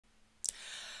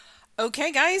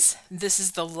Okay, guys, this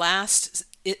is the last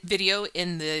video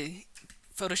in the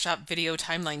Photoshop video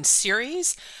timeline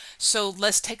series. So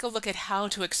let's take a look at how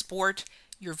to export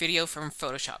your video from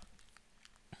Photoshop.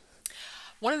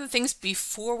 One of the things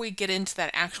before we get into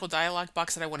that actual dialog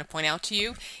box that I want to point out to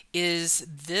you is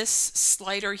this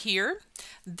slider here.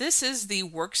 This is the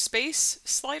workspace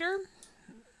slider.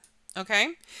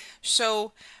 Okay,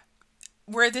 so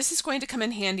where this is going to come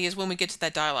in handy is when we get to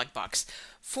that dialog box.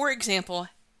 For example,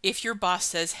 if your boss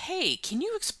says, hey, can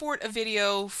you export a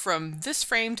video from this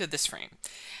frame to this frame?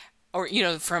 Or,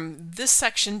 from this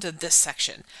section to this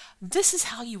section. This is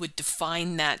how you would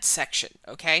define that section,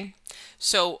 okay?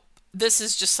 So this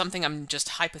is just something I'm just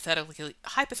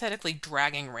hypothetically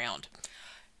dragging around.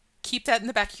 Keep that in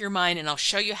the back of your mind, and I'll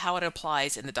show you how it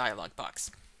applies in the dialog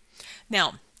box.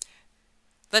 Now,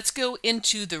 let's go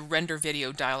into the render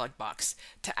video dialog box.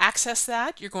 To access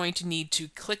that, you're going to need to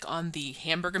click on the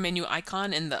hamburger menu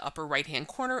icon in the upper right hand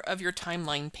corner of your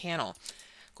timeline panel.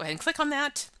 Go ahead and click on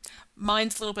that.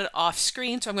 Mine's a little bit off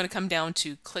screen, so I'm going to come down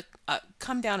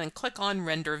and click on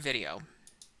render video.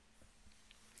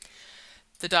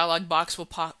 The dialog box will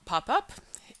pop up,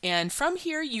 and from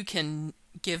here you can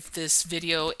give this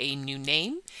video a new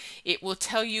name. It will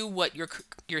tell you what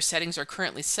your settings are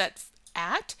currently set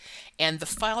at, and the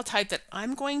file type that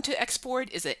I'm going to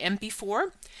export is an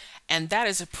MP4, and that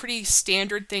is a pretty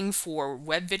standard thing for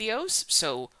web videos,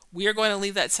 so we are going to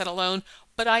leave that set alone.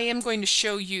 But I am going to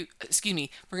show you,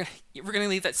 we're going to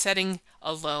leave that setting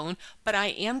alone, but I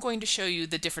am going to show you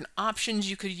the different options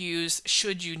you could use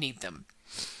should you need them.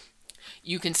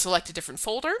 You can select a different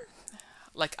folder,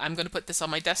 like I'm going to put this on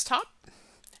my desktop,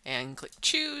 and click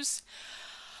choose.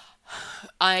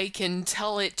 I can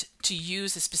tell it to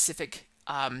use a specific,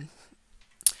 I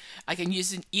can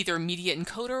use either media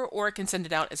encoder, or I can send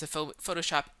it out as a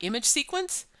Photoshop image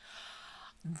sequence.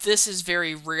 This is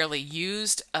very rarely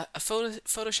used. A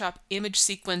Photoshop image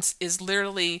sequence is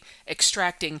literally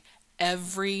extracting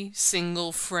every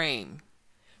single frame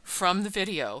from the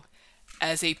video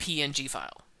as a PNG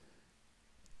file.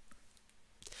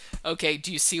 Okay,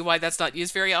 do you see why that's not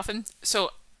used very often? So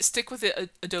stick with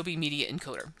the Adobe Media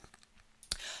Encoder.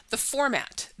 The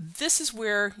format, this is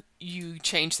where you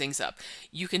change things up.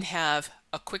 You can have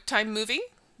a QuickTime movie.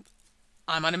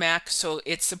 I'm on a Mac, so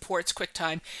it supports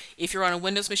QuickTime. If you're on a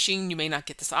Windows machine, you may not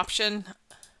get this option.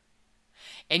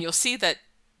 And you'll see that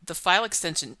the file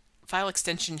extension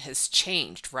has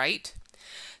changed, right?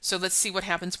 So let's see what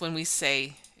happens when we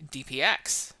say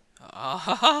DPX.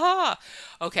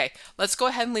 Okay, let's go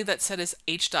ahead and leave that set as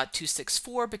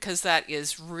H.264 because that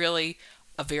is really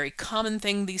a very common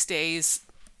thing these days.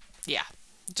 Yeah,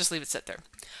 just leave it set there.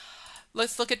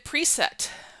 Let's look at preset.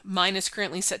 Mine is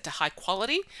currently set to high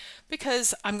quality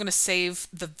because I'm going to save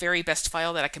the very best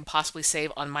file that I can possibly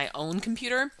save on my own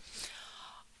computer.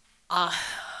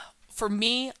 For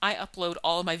me, I upload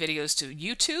all of my videos to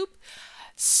YouTube.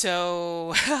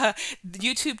 So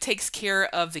YouTube takes care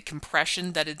of the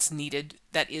compression that is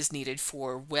needed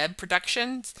for web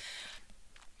productions.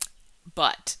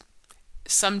 But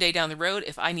someday down the road,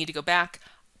 if I need to go back,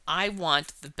 I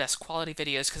want the best quality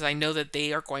videos because I know that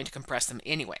they are going to compress them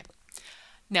anyway.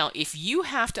 Now, if you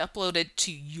have to upload it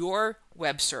to your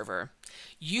web server,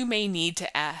 you may need to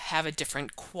have a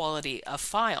different quality of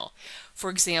file. For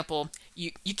example,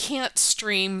 you can't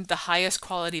stream the highest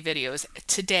quality videos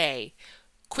today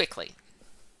quickly.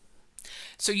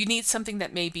 So you need something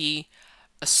that may be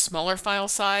a smaller file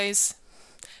size.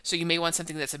 So you may want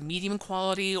something that's a medium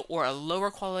quality or a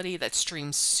lower quality that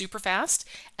streams super fast,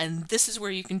 and this is where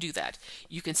you can do that.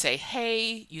 You can say,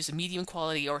 hey, use a medium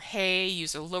quality, or hey,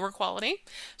 use a lower quality.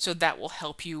 So that will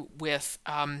help you with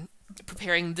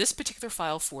preparing this particular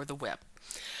file for the web.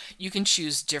 You can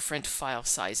choose different file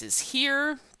sizes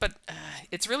here, but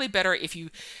it's really better if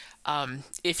you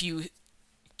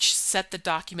set the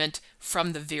document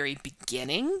from the very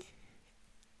beginning,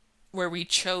 where we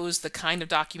chose the kind of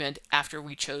document after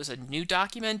we chose a new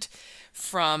document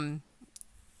from,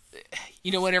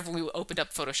 whenever we opened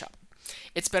up Photoshop.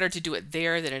 It's better to do it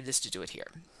there than it is to do it here.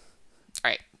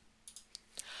 All right.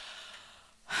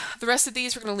 The rest of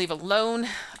these we're going to leave alone.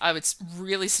 I would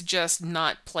really suggest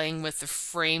not playing with the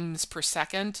frames per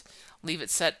second. Leave it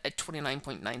set at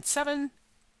 29.97.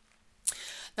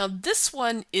 Now this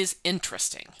one is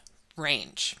interesting.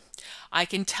 Range. I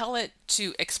can tell it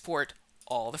to export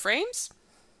all the frames.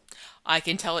 I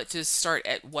can tell it to start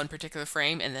at one particular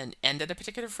frame and then end at a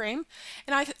particular frame.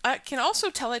 And I can also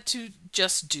tell it to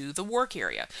just do the work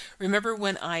area. Remember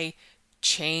when I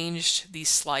changed these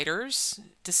sliders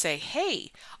to say,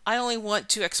 hey, I only want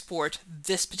to export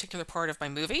this particular part of my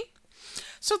movie?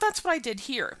 So that's what I did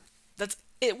here.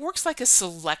 it works like a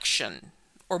selection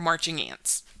or marching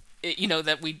ants, you know,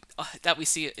 that we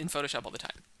see in Photoshop all the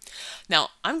time. Now,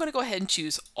 I'm going to go ahead and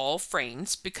choose all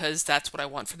frames because that's what I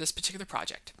want for this particular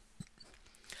project.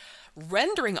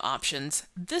 Rendering options,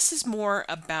 this is more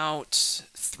about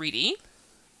 3D,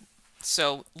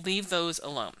 so leave those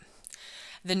alone.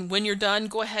 Then when you're done,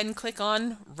 go ahead and click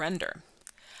on Render.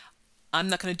 I'm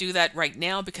not going to do that right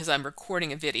now because I'm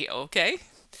recording a video, okay?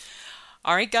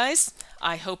 All right, guys,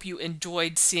 I hope you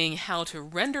enjoyed seeing how to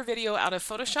render video out of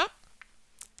Photoshop.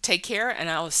 Take care, and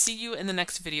I'll see you in the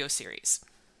next video series.